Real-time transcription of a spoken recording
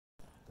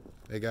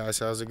Hey guys,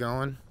 how's it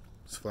going?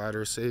 It's Flat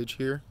Earth Sage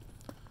here,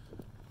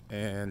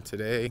 and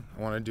today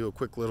I want to do a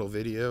quick little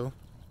video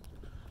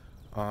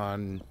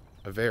on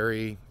a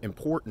very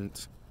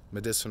important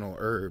medicinal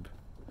herb.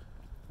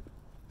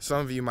 Some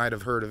of you might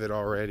have heard of it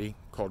already,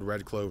 called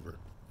Red Clover.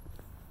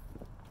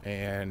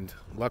 And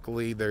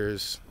luckily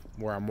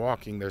where I'm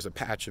walking, there's a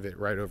patch of it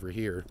right over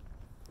here,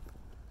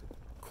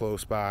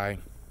 close by.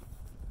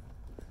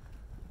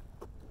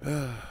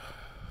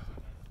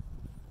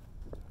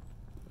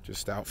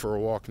 Just out for a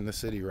walk in the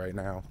city right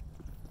now.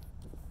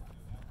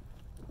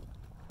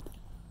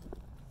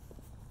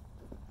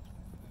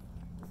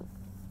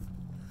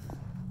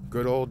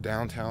 Good old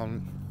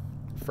downtown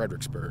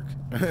Fredericksburg.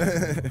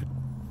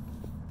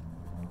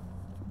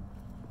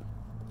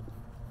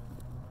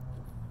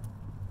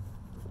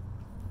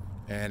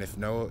 And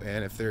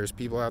if there's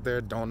people out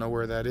there that don't know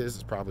where that is,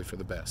 it's probably for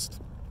the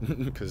best,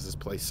 because this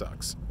place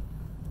sucks.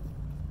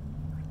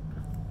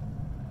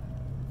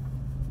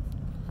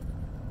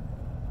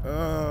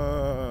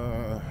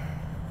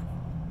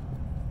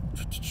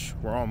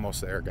 We're almost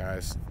there,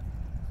 guys.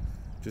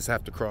 Just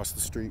have to cross the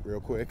street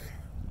real quick.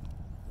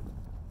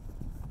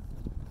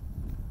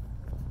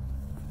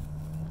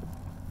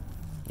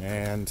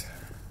 And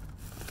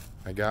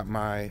I got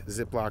my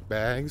Ziploc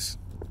bags.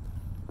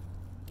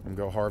 I'm gonna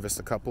go harvest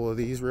a couple of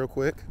these real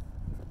quick.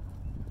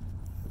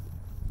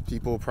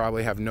 People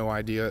probably have no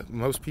idea.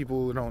 Most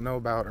people who don't know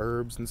about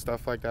herbs and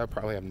stuff like that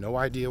probably have no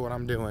idea what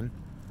I'm doing.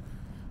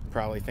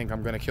 Probably think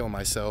I'm gonna kill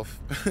myself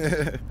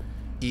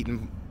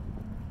eating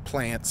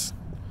plants.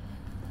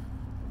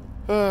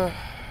 But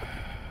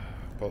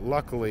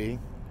luckily,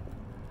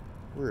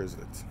 where is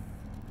it?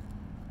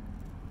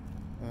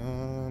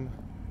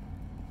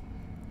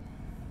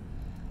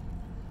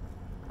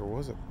 There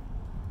was a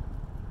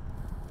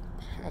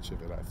patch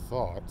of it, I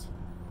thought,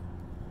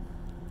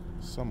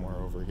 somewhere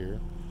over here.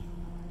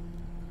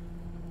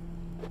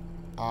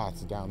 Ah,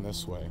 it's down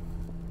this way.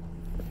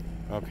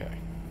 Okay.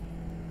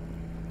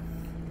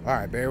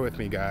 Alright, bear with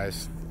me,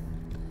 guys.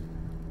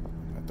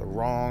 At the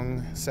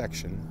wrong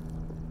section.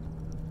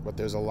 But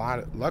there's a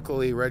lot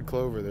luckily, Red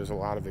Clover, there's a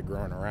lot of it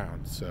growing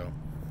around, so.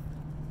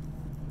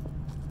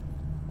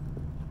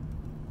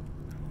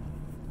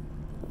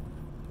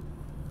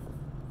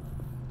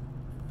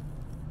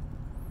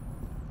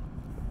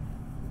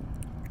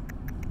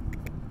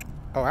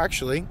 Oh,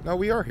 actually, no,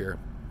 we are here.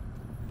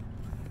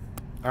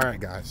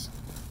 Alright, guys.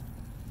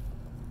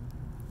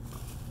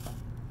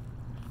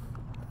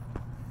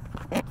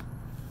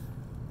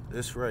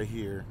 This right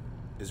here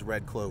is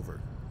Red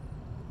Clover.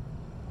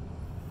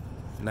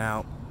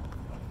 Now,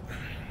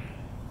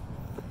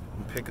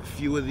 pick a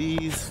few of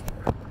these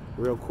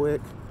real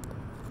quick.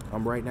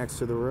 I'm right next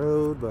to the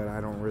road, but I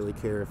don't really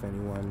care if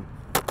anyone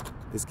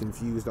is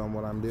confused on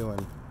what I'm doing.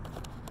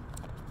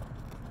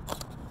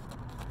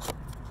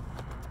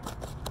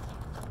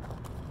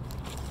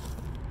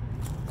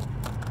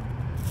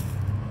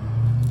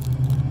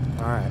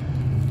 Alright.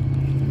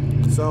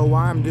 So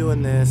while I'm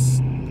doing this,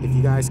 if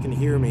you guys can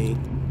hear me,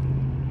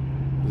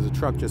 there's a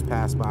truck just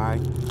passed by.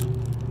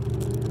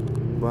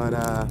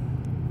 But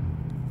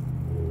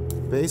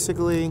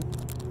basically,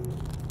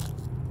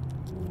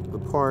 the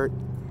part,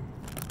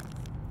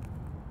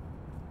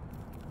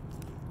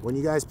 when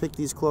you guys pick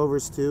these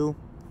clovers too,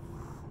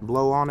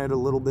 blow on it a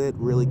little bit,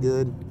 really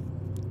good.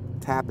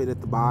 Tap it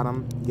at the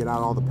bottom, get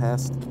out all the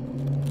pests.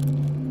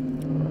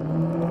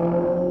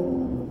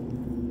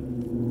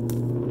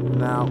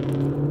 Now,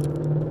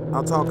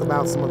 I'll talk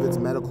about some of its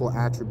medical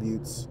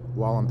attributes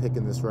while I'm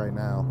picking this right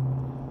now.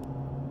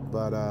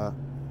 But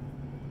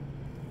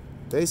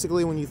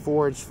basically, when you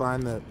forage,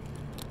 find the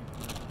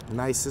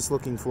nicest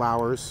looking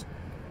flowers.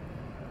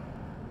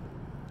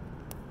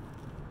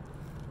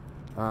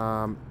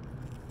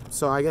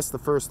 So I guess the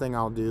first thing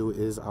I'll do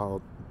is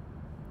I'll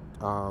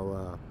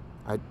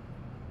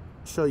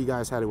show you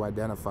guys how to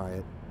identify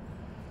it.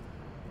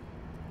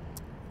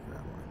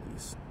 Grab one of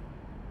these.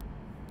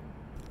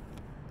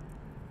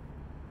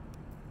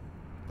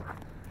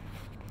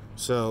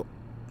 So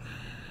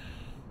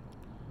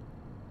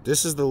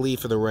this is the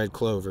leaf of the Red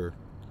Clover.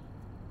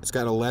 It's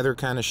got a leather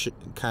kind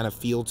of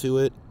feel to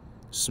it,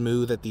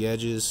 smooth at the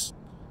edges,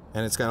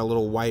 and it's got a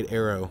little white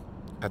arrow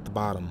at the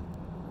bottom.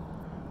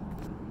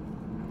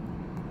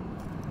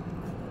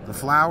 The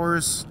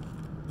flowers,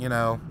 you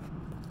know,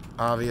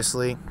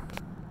 obviously,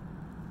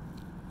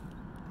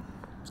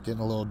 it's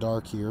getting a little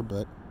dark here,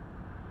 but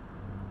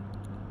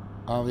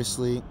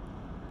obviously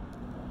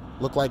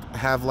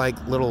have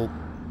like little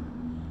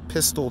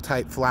pistil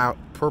type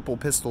purple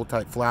pistil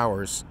type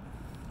flowers.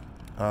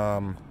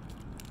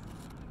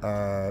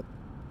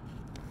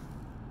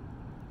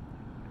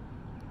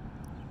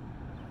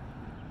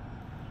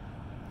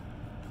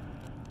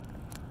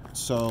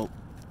 So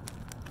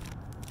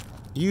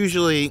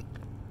usually,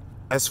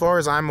 as far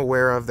as I'm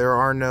aware of, there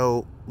are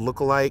no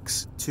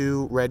lookalikes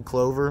to Red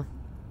Clover.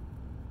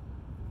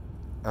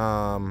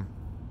 I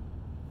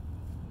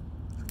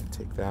can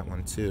take that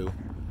one too.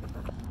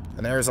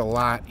 And there's a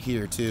lot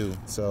here too,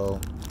 so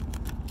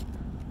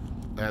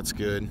that's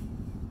good.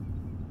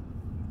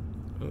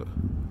 Ugh.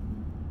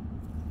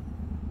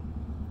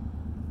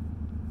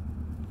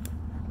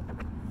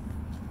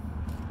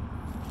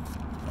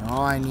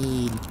 All I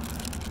need,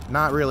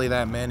 not really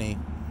that many.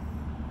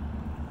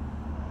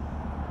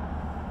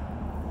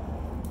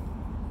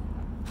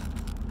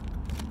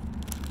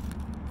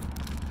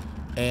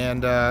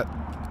 And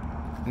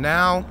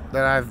now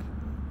that I've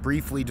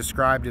briefly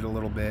described it a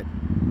little bit,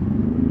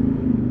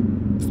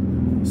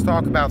 let's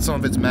talk about some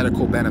of its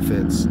medical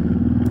benefits.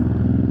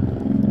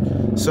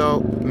 So,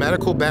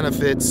 medical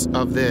benefits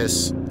of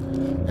this,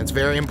 and it's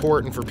very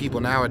important for people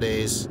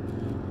nowadays.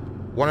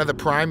 One of the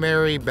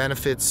primary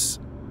benefits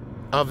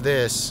of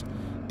this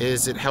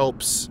is it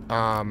helps.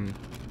 One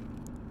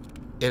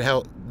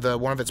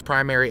of its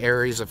primary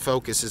areas of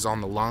focus is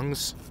on the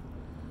lungs.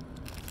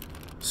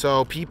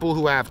 So people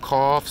who have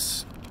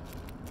coughs,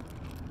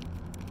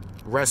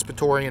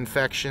 respiratory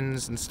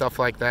infections, and stuff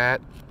like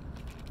that,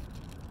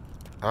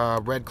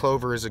 Red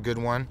Clover is a good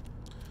one.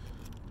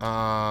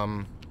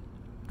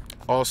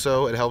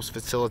 Also, it helps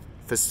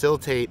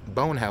facilitate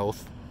bone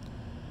health,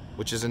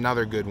 which is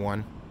another good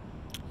one.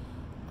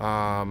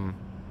 No,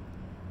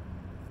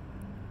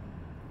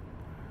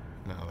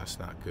 that's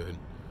not good.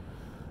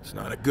 It's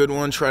not a good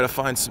one. Try to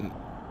find some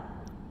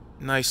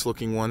nice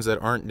looking ones that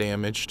aren't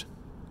damaged.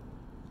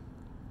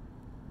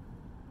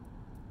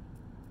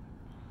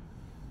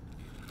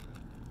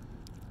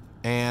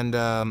 And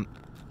the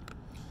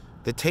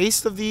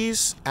taste of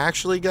these,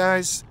 actually,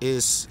 guys,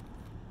 has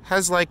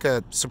like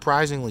a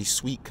surprisingly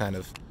sweet kind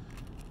of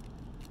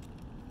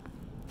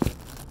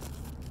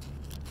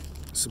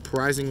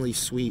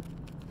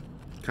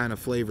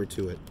flavor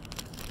to it.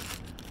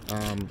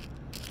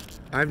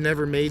 I've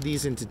never made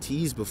these into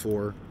teas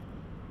before,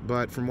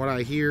 but from what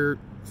I hear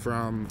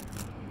from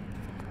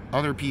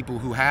other people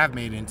who have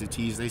made it into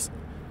teas,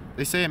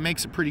 they say it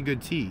makes a pretty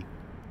good tea.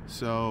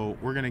 So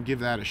we're gonna give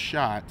that a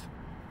shot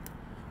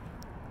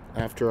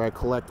after I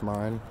collect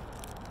mine.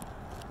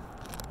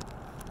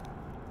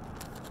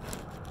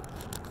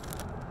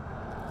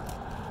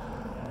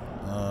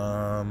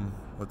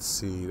 Let's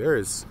see. There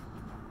is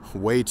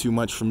way too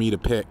much for me to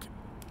pick,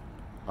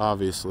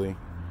 obviously.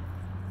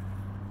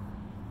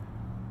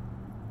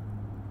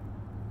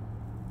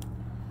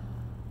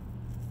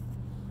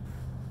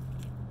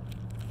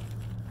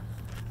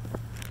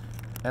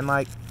 And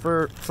like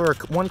for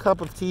one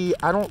cup of tea,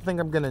 I don't think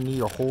I'm gonna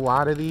need a whole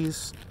lot of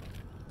these.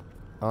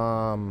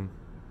 I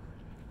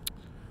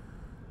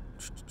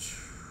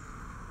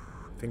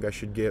think I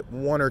should get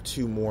one or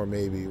two more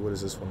maybe. What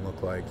does this one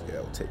look like? Yeah,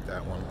 we'll take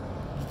that one.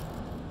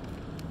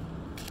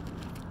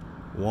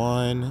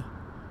 One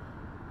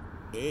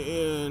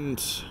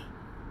and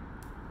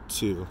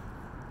two.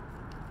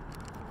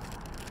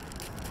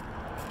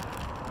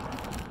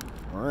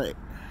 All right.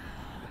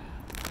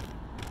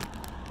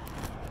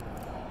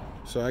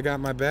 So I got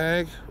my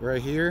bag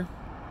right here.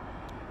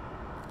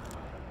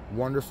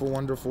 Wonderful,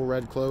 wonderful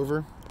Red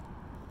Clover.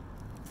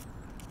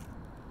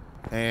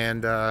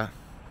 And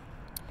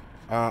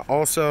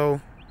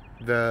also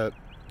the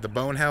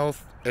bone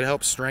health. It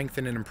helps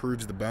strengthen and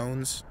improves the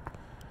bones.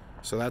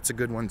 So that's a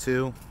good one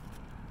too.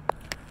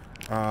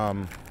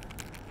 But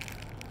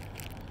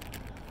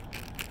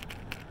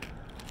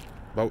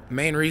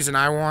main reason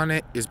I want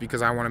it is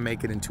because I want to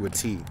make it into a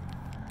tea.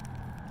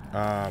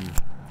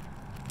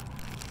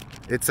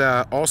 It's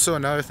also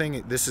another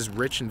thing, this is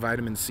rich in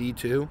vitamin C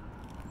too,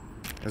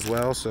 as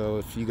well. So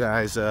if you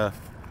guys are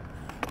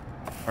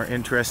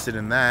interested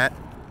in that.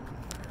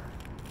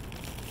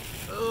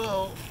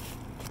 Oh.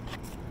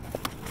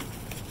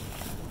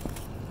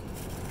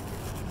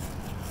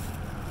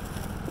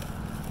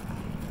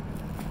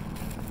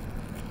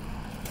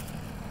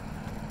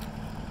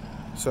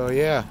 So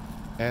yeah,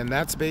 and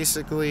that's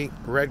basically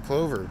Red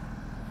Clover.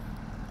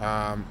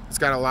 It's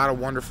got a lot of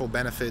wonderful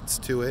benefits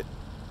to it.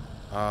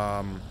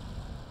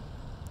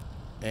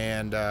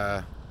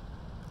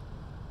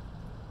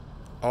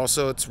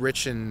 Also it's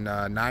rich in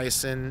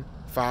niacin,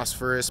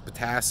 phosphorus,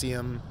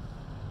 potassium,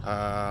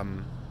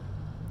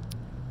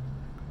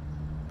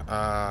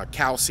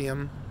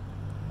 calcium,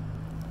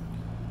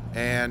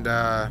 and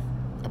a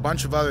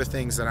bunch of other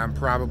things that I'm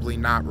probably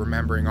not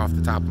remembering off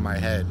the top of my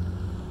head.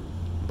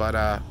 But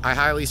I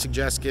highly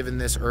suggest giving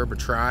this herb a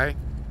try,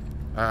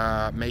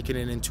 making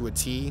it into a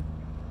tea.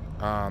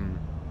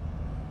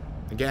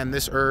 Again,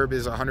 this herb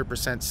is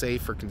 100%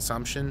 safe for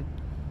consumption.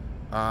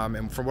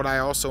 And from what I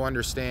also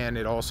understand,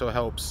 it also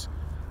helps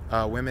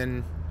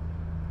women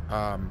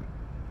who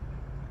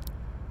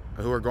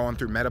are going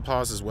through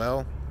menopause as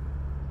well.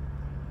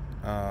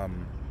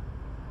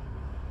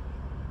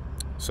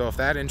 So if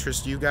that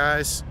interests you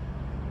guys,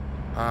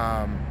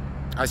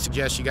 I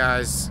suggest you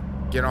guys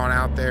get on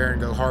out there and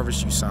go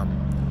harvest you some.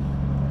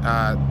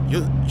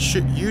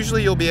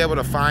 Usually you'll be able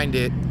to find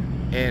it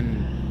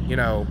in,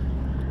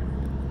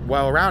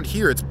 well, around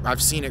here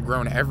I've seen it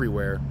growing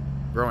everywhere,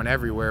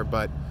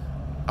 but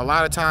a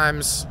lot of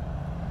times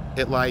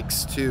it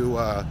likes to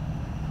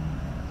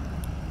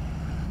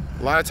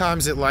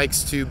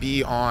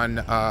be on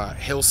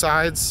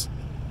hillsides,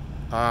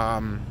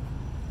 and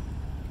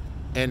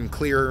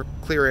clear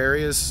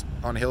areas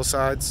on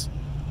hillsides.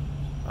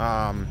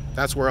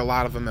 That's where a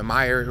lot of them in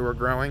my area are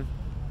growing.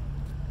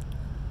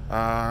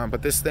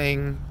 But this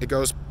thing, it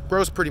goes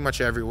grows pretty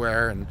much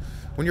everywhere, and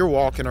when you're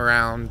walking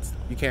around,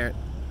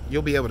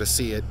 you'll be able to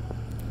see it.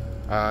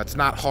 It's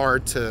not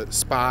hard to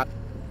spot.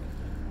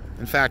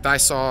 In fact, I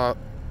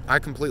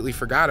completely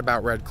forgot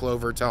about red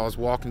clover until I was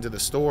walking to the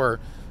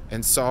store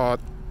and saw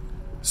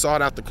it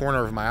out the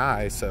corner of my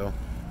eye. So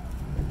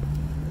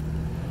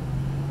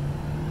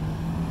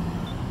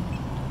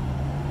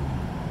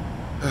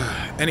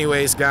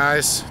anyways,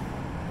 guys,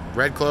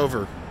 red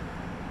clover,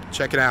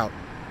 check it out.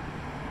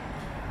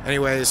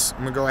 Anyways, I'm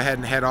gonna go ahead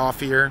and head off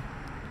here,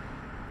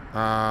 so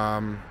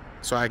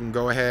I can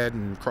go ahead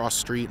and cross the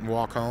street and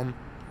walk home.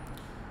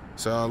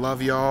 So I love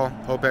y'all.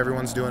 Hope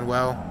everyone's doing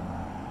well.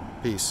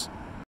 Peace.